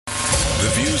The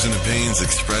views and opinions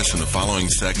expressed in the following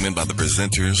segment by the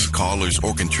presenters, callers,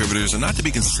 or contributors are not to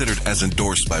be considered as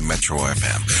endorsed by Metro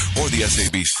FM or the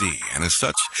SABC, and as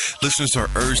such, listeners are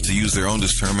urged to use their own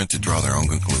discernment to draw their own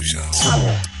conclusions.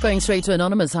 Going straight to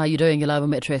Anonymous, how are you doing? You're live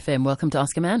on Metro FM. Welcome to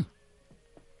Ask a Man.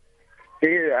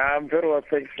 Yeah, I'm very well,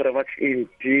 thanks very much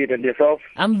indeed. And yourself?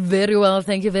 I'm very well,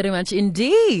 thank you very much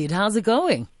indeed. How's it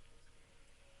going?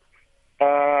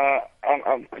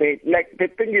 I'm great. Like, the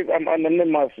thing is, I'm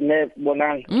anonymous,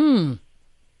 Bonang.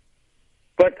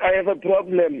 But I have a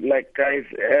problem, like, guys.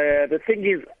 The thing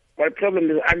is, my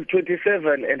problem is I'm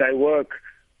 27 and I work.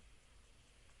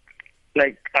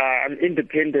 Like, I'm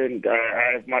independent.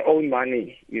 I have my own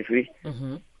money, you see.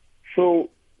 So,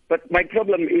 but my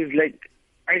problem is, like,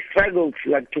 I struggle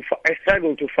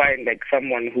to find, like,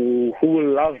 someone who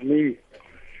will love me.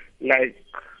 Like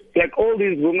all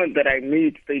these women that I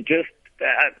meet,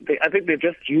 I think they're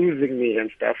just using me and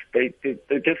stuff. They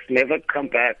just never come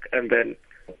back. And then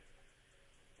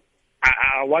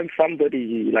I want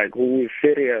somebody like who is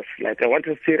serious. Like I want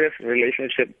a serious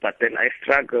relationship, but then I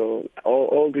struggle.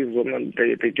 All these women,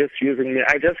 they're just using me.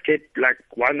 I just get like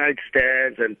one night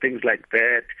stands and things like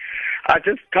that. I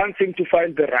just can't seem to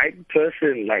find the right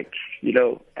person. Like, you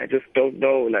know, I just don't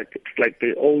know. Like it's like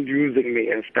they're all using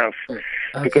me and stuff. Okay.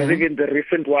 Because even the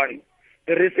recent one,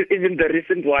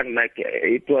 like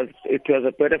it was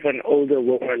a bit of an older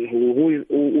woman who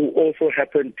also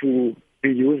happened to be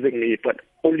using me, but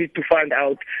only to find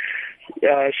out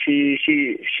she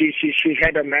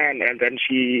had a man, and then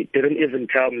she didn't even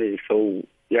tell me. So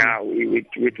yeah, we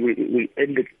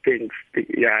ended things.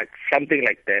 Yeah, something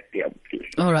like that. Yeah.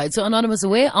 All right. So Anonymous,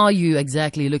 where are you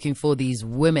exactly looking for these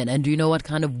women, and do you know what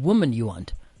kind of woman you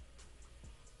want?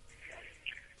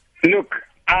 Look,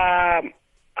 I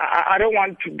don't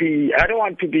want to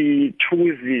be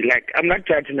choosy. Like, I'm not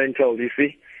judgmental, you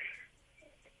see.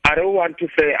 I don't want to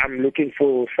say I'm looking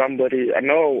for somebody.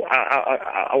 No,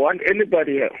 I want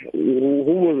anybody who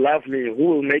will love me, who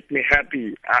will make me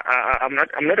happy. I'm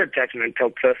not a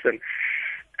judgmental person.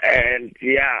 And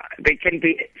yeah, they can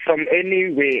be from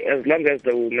anywhere as long as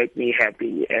they will make me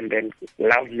happy and then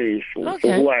love me for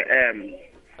who I am.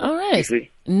 All right.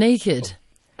 Naked.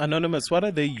 Anonymous, what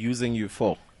are they using you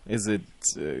for? Is it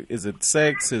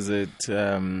sex? Is it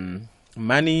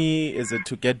money? Is it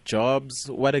to get jobs?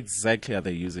 What exactly are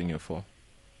they using you for?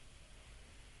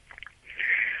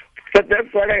 But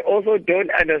that's what I also don't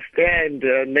understand,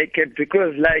 Naked,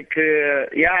 because I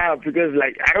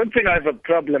don't think I have a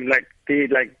problem with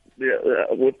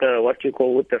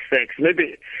the sex.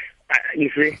 Maybe you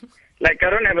see, like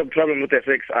I don't have a problem with the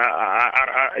sex.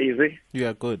 You see, you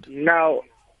are good now.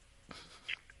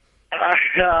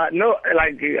 No,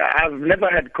 like I've never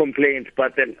had complaints,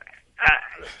 but then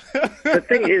the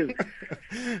thing is,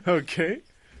 okay.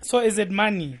 So is it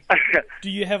money? Do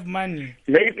you have money?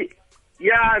 Maybe,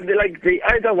 yeah. They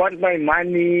either want my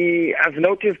money. I've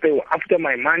noticed they were after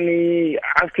my money,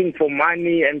 asking for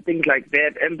money and things like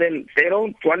that, and then they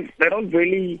don't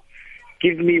really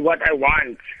give me what I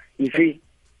want. You see.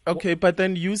 Okay, but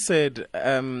then you said,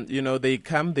 they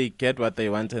come, they get what they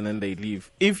want, and then they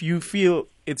leave. If you feel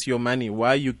it's your money, why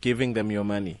are you giving them your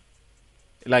money?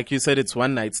 Like you said, it's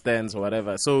one night stands or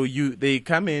whatever. So they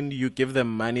come in, you give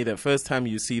them money the first time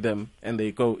you see them, and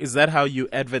they go. Is that how you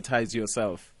advertise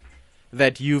yourself?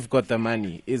 That you've got the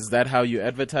money? Is that how you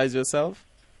advertise yourself?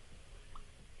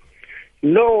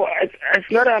 No,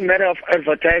 it's not a matter of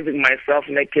advertising myself,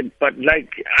 Naked, but like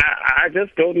I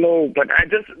just don't know. But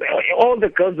all the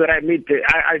girls that I meet,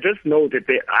 I just know that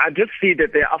I just see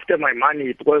that they're after my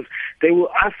money because they will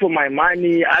ask for my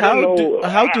money. I don't know.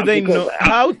 How do they know?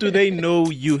 How do they know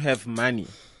you have money?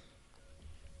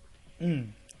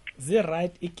 The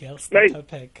right girl starter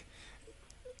pack.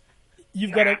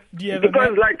 You've got a. Do you have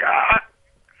because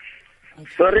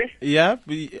sorry. Yeah.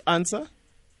 Answer.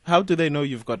 How do they know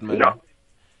you've got money? No.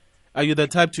 Are you the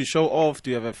type to show off?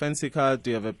 Do you have a fancy car? Do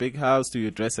you have a big house? Do you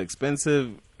dress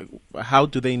expensive? How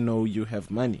do they know you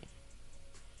have money?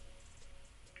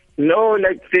 No,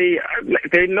 like they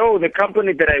know the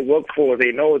company that I work for.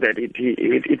 They know that it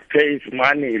pays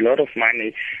money, a lot of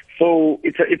money. So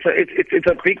it's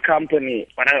a big company,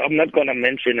 but I'm not gonna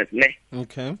mention it. Ne?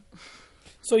 Okay.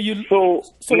 So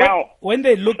now when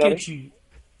they look at you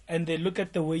and they look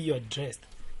at the way you're dressed,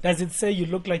 does it say you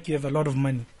look like you have a lot of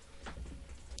money?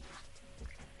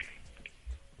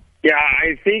 Yeah,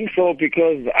 I think so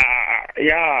because, but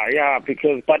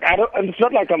I don't. It's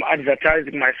not like I'm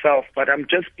advertising myself, but I'm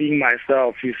just being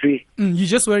myself. You see. You're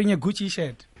just wearing a Gucci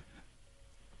shirt.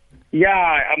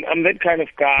 Yeah, I'm that kind of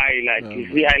guy. Like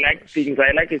you see, I like things.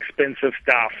 I like expensive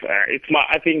stuff.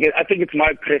 I think it's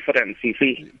my preference. You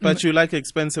see. But you like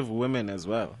expensive women as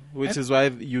well, which is why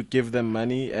you give them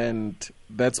money, and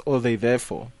that's all they're there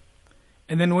for.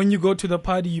 And then when you go to the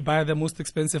party, you buy the most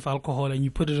expensive alcohol and you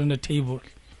put it on the table.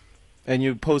 And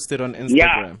you post it on Instagram.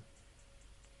 Yeah.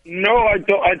 No, I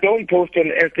don't post on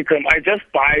Instagram. I just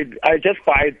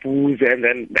buy booze and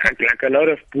then like a lot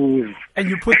of booze. And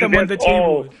you put them on the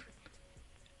table.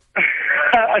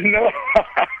 No.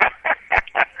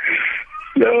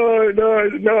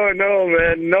 No,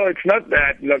 man. No, it's not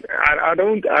that. Look, I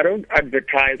don't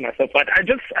advertise myself, but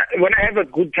when I have a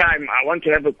good time, I want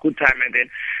to have a good time, and then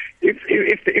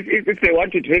if they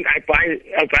want to drink, I buy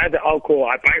the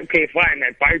alcohol. Okay, fine.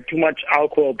 I buy too much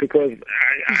alcohol because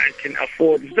I can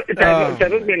afford. It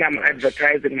doesn't mean I'm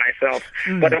advertising myself,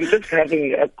 but I'm just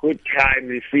having a good time.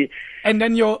 You see. And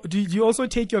then do you also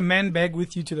take your man bag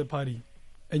with you to the party,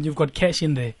 and you've got cash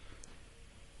in there?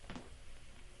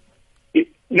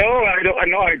 No, I don't.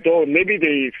 No, I don't. Maybe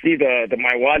they see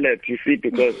my wallet. You see,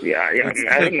 because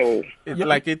I don't know. It's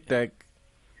like it.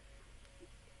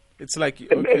 It's like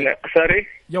okay. Sorry.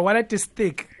 Your wallet is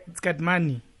thick. It's got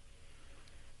money.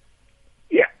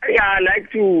 Yeah. I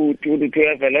like to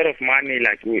have a lot of money,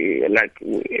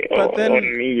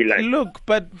 on me. Like, look,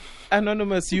 but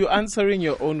Anonymous, you answering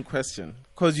your own question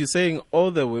because you're saying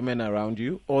all the women around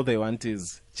you, all they want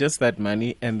is just that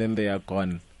money, and then they are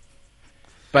gone.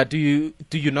 But do you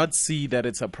not see that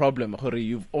it's a problem, Hori?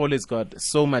 You've always got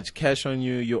so much cash on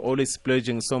you. You're always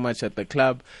splurging so much at the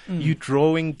club. You're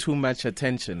drawing too much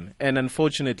attention. And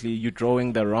unfortunately, you're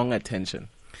drawing the wrong attention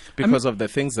because of the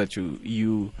things that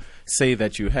you say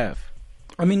that you have.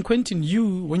 I mean, Quentin,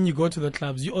 when you go to the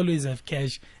clubs, you always have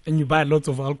cash and you buy lots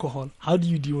of alcohol. How do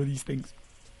you deal with these things?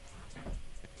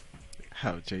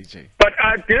 How, JJ? But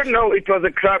I didn't know it was a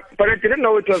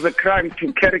crime.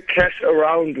 To carry cash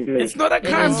around with me. It's not a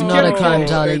crime. It is not a crime,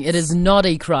 darling. It is not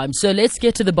a crime. So let's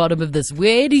get to the bottom of this.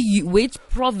 Which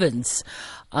province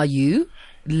are you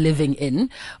living in?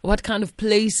 What kind of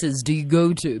places do you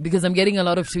go to? Because I'm getting a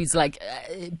lot of tweets like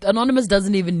Anonymous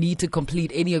doesn't even need to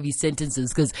complete any of his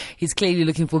sentences because he's clearly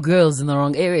looking for girls in the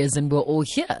wrong areas, and we're all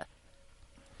here.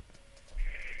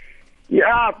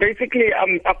 Yeah, basically,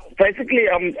 I'm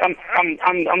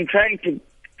trying to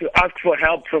ask for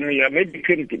help from you. Maybe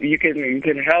you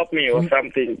can help me or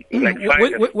something. Like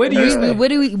where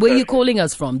are you calling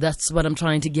us from? That's what I'm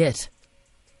trying to get.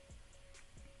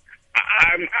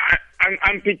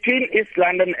 I'm between East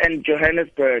London and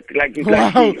Johannesburg.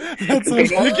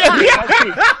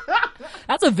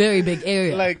 That's a very big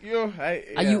area.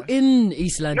 Are you in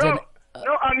East London?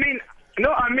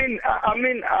 No, I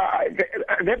mean,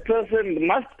 that person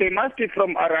must be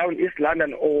from around East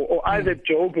London or either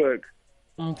Joburg.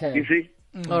 Okay. You see?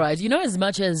 All right. You know, as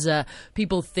much as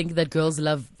people think that girls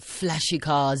love flashy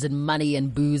cars and money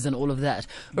and booze and all of that,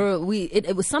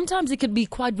 sometimes it can be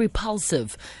quite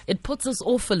repulsive. It puts us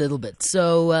off a little bit.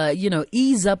 So,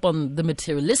 ease up on the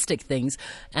materialistic things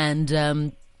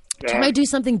and try do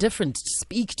something different.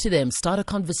 Speak to them. Start a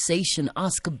conversation.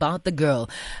 Ask about the girl.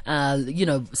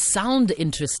 Sound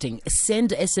interesting.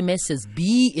 Send SMSs.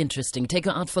 Be interesting. Take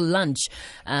her out for lunch.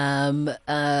 Court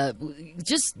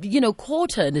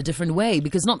her in a different way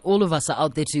because not all of us are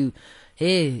out there to,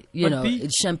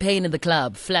 champagne in the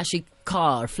club, flashy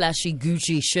car, flashy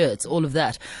Gucci shirts, all of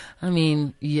that. I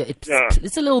mean,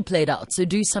 it's a little played out. So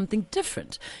do something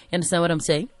different. You understand what I'm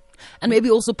saying? And maybe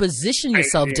also position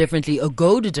yourself differently or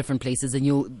go to different places and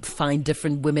you'll find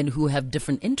different women who have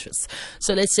different interests.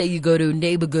 So let's say you go to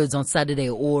Neighbor Goods on Saturday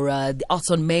or the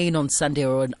Arts on Main on Sunday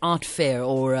or an art fair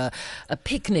or a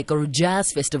picnic or a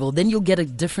jazz festival. Then you'll get a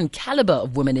different caliber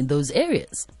of women in those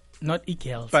areas. Not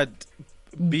e-girls. But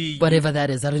whatever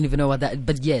that is. I don't even know what that,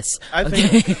 but yes. I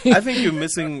think you're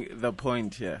missing the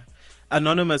point here.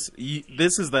 Anonymous,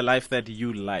 this is the life that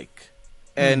you like.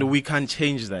 And we can't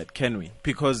change that, can we?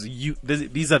 Because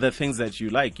these are the things that you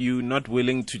like. You're not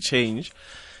willing to change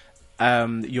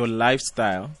your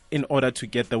lifestyle in order to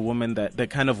get the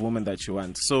kind of woman that you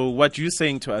want. So what you're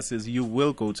saying to us is you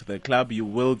will go to the club, you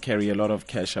will carry a lot of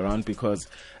cash around because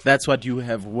that's what you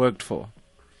have worked for,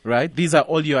 right? These are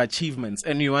all your achievements,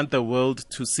 and you want the world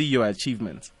to see your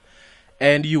achievements.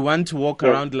 And you want to walk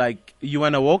around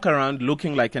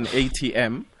looking like an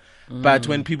ATM. But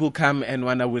when people come and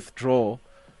want to withdraw,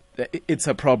 it's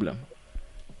a problem.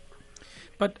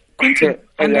 But Quentin,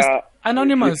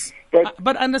 Anonymous,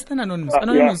 but understand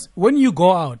Anonymous, when you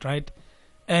go out, right,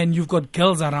 and you've got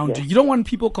girls around you don't want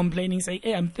people complaining, say,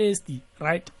 hey, I'm thirsty,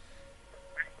 right?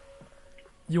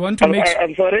 You want to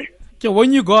I'm sorry?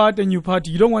 when you go out and you party,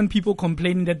 you don't want people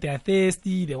complaining that they are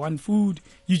thirsty, they want food.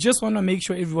 You just want to make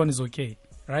sure everyone is okay,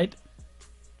 right?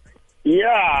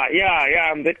 Yeah,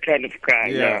 I'm that kind of guy.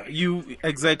 Yeah. You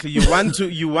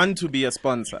want to be a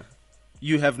sponsor.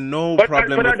 You have no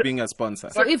problem with being a sponsor.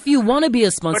 So if you want to be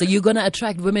a sponsor, you're going to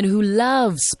attract women who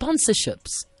love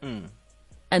sponsorships.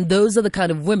 And those are the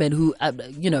kind of women who,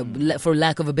 for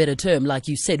lack of a better term, like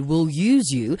you said, will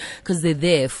use you because they're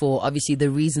there for, obviously, the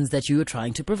reasons that you are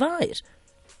trying to provide.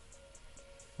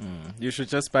 You should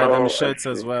just buy them shirts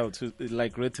as well,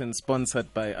 like written,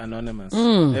 sponsored by Anonymous,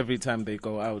 every time they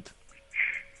go out.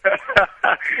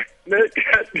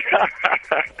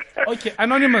 Okay,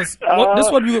 Anonymous.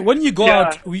 When you go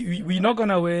out, we're not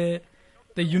gonna wear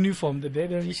the uniform, the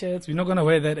Burberry shirts. We're not gonna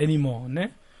wear that anymore. Ne?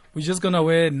 We're just gonna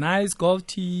wear nice golf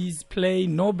tees,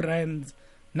 plain, no brands,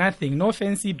 nothing, no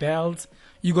fancy belts.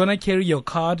 You're gonna carry your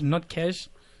card, not cash,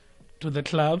 to the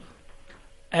club,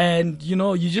 and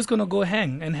you're just gonna go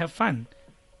hang and have fun,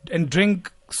 and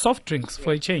drink soft drinks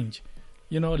for a change.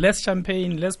 Less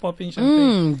champagne, less popping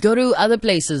champagne. Go to other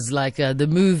places like the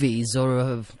movies or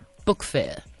a book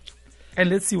fair. And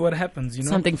let's see what happens,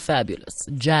 Something fabulous.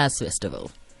 Jazz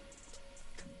festival.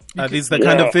 Are these the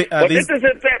kind of thing? Are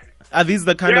these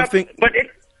the kind of thing?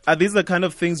 Are these the kind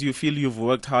of things you feel you've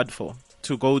worked hard for?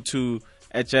 To go to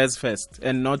a jazz fest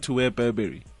and not to wear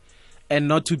Burberry, and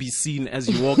not to be seen as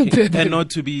you're walking, and not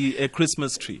to be a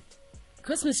Christmas tree.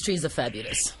 Christmas trees are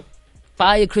fabulous.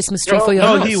 Buy a Christmas tree for your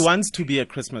house. No, he wants to be a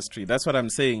Christmas tree. That's what I'm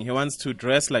saying. He wants to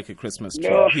dress like a Christmas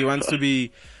tree. He wants to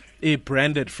be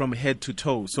branded from head to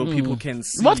toe so people can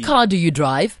see. What car do you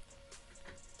drive?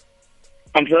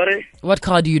 I'm sorry? What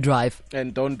car do you drive?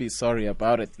 And don't be sorry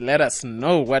about it. Let us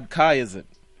know. What car is it?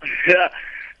 Yeah.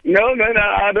 No, man,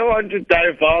 I don't want to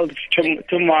divulge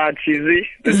too much, easy.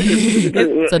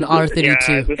 It's an R32.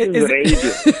 Yeah, this is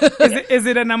radio. Is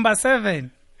it a number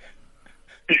 7?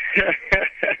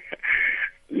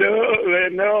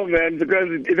 No, man. Because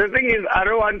the thing is, I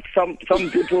don't want some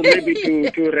people maybe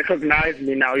to recognize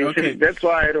me now. You see, that's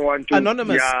why I don't want to.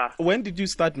 Anonymous, when did you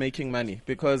start making money?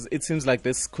 Because it seems like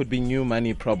this could be new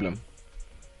money problem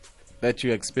that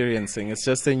you're experiencing. It's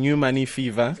just a new money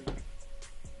fever.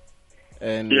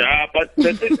 And but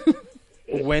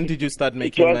when did you start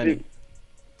making money?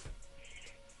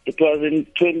 It was in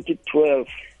 2012.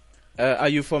 Are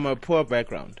you from a poor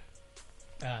background?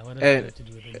 What does that to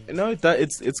do with it? No,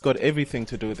 it's got everything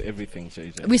to do with everything,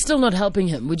 JJ. We're still not helping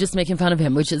him. We're just making fun of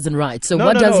him, which isn't right. So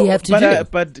what does he have to do?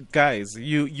 But guys,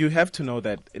 you have to know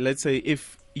that, let's say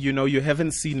if you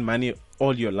haven't seen money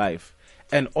all your life,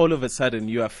 and all of a sudden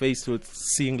you are faced with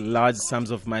seeing large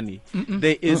sums of money,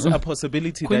 there is a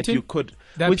possibility Quentin, that you could.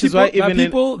 Which is why even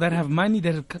people that have money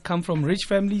that have come from rich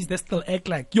families, they still act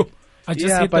like, I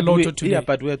just hit the lotto today. Yeah,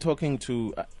 but we're talking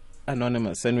to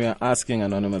Anonymous, and we are asking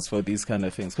Anonymous for these kind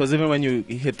of things. Because even when you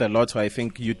hit the lotto, I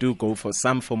think you do go for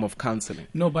some form of counseling.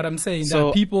 No, but I'm saying there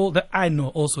are people that I know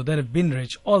also that have been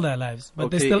rich all their lives,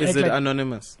 but they still act like... Is it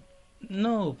Anonymous?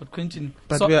 No, but Quentin...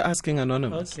 But we are asking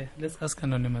Anonymous. Okay, let's ask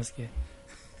Anonymous here.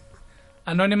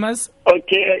 Anonymous?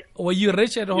 Okay. Were you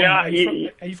rich at home? Yeah, are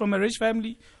you from a rich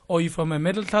family? Or are you from a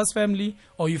middle class family?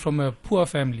 Or are you from a poor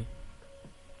family?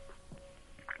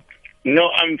 No,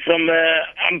 I'm from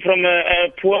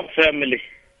a poor family.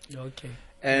 Okay.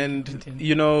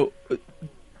 And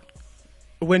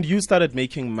when you started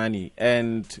making money,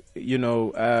 and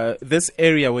this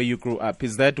area where you grew up,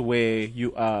 is that where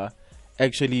you are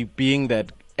actually being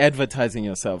that, advertising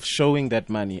yourself, showing that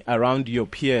money around your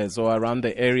peers or around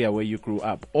the area where you grew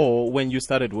up? Or when you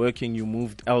started working, you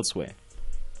moved elsewhere?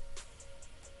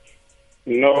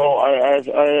 No, I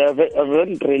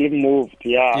haven't really moved.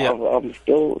 I'm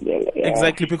still there. Yeah.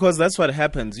 Exactly, because that's what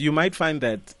happens. You might find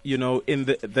that, in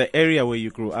the area where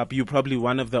you grew up, you're probably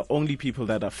one of the only people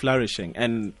that are flourishing.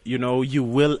 And, you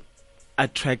will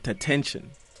attract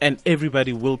attention. And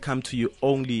everybody will come to you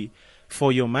only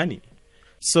for your money.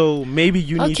 So maybe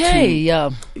you need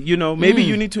maybe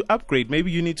you need to upgrade.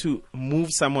 Maybe you need to move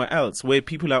somewhere else where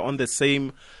people are on the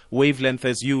same wavelength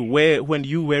as you, where when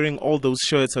you wearing all those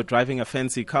shirts or driving a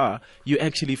fancy car, you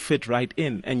actually fit right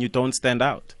in and you don't stand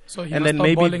out. So and then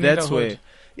maybe that's where,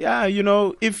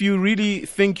 if you really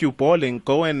think you're balling,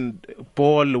 go and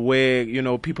ball where,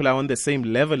 people are on the same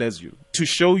level as you, to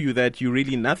show you that you're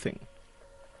really nothing.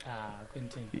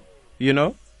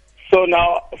 Continue. So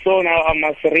now I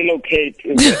must relocate.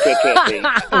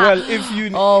 Well, if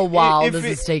you... Oh, wow, this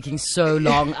is taking so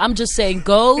long. I'm just saying,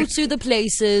 go to the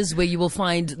places where you will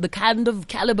find the kind of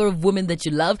caliber of women that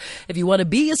you love. If you want to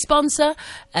be a sponsor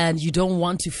and you don't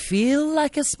want to feel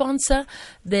like a sponsor,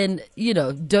 then,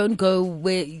 don't go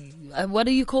where... what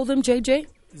do you call them, JJ?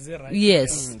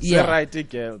 Yes, yeah. I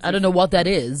don't know what that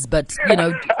is, but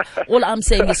all I'm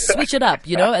saying is switch it up,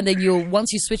 and then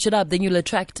once you switch it up, then you'll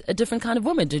attract a different kind of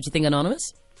woman. Don't you think,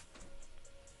 Anonymous?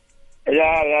 Yeah.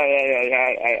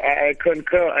 I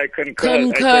concur.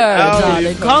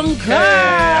 Darling. Concur.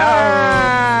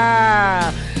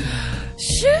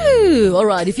 Shoo! All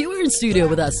right, if you were in studio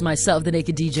with us, myself, the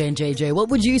Naked DJ, and JJ, what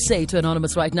would you say to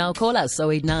Anonymous right now? Call us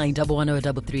 089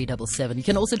 110 3377. You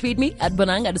can also tweet me at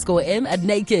Bonang_M, at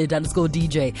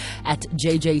Naked_DJ, at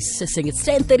JJ Sissing. It's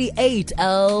 10:38.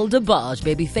 El DeBarge,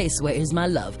 Babyface, where is my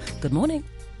love? Good morning.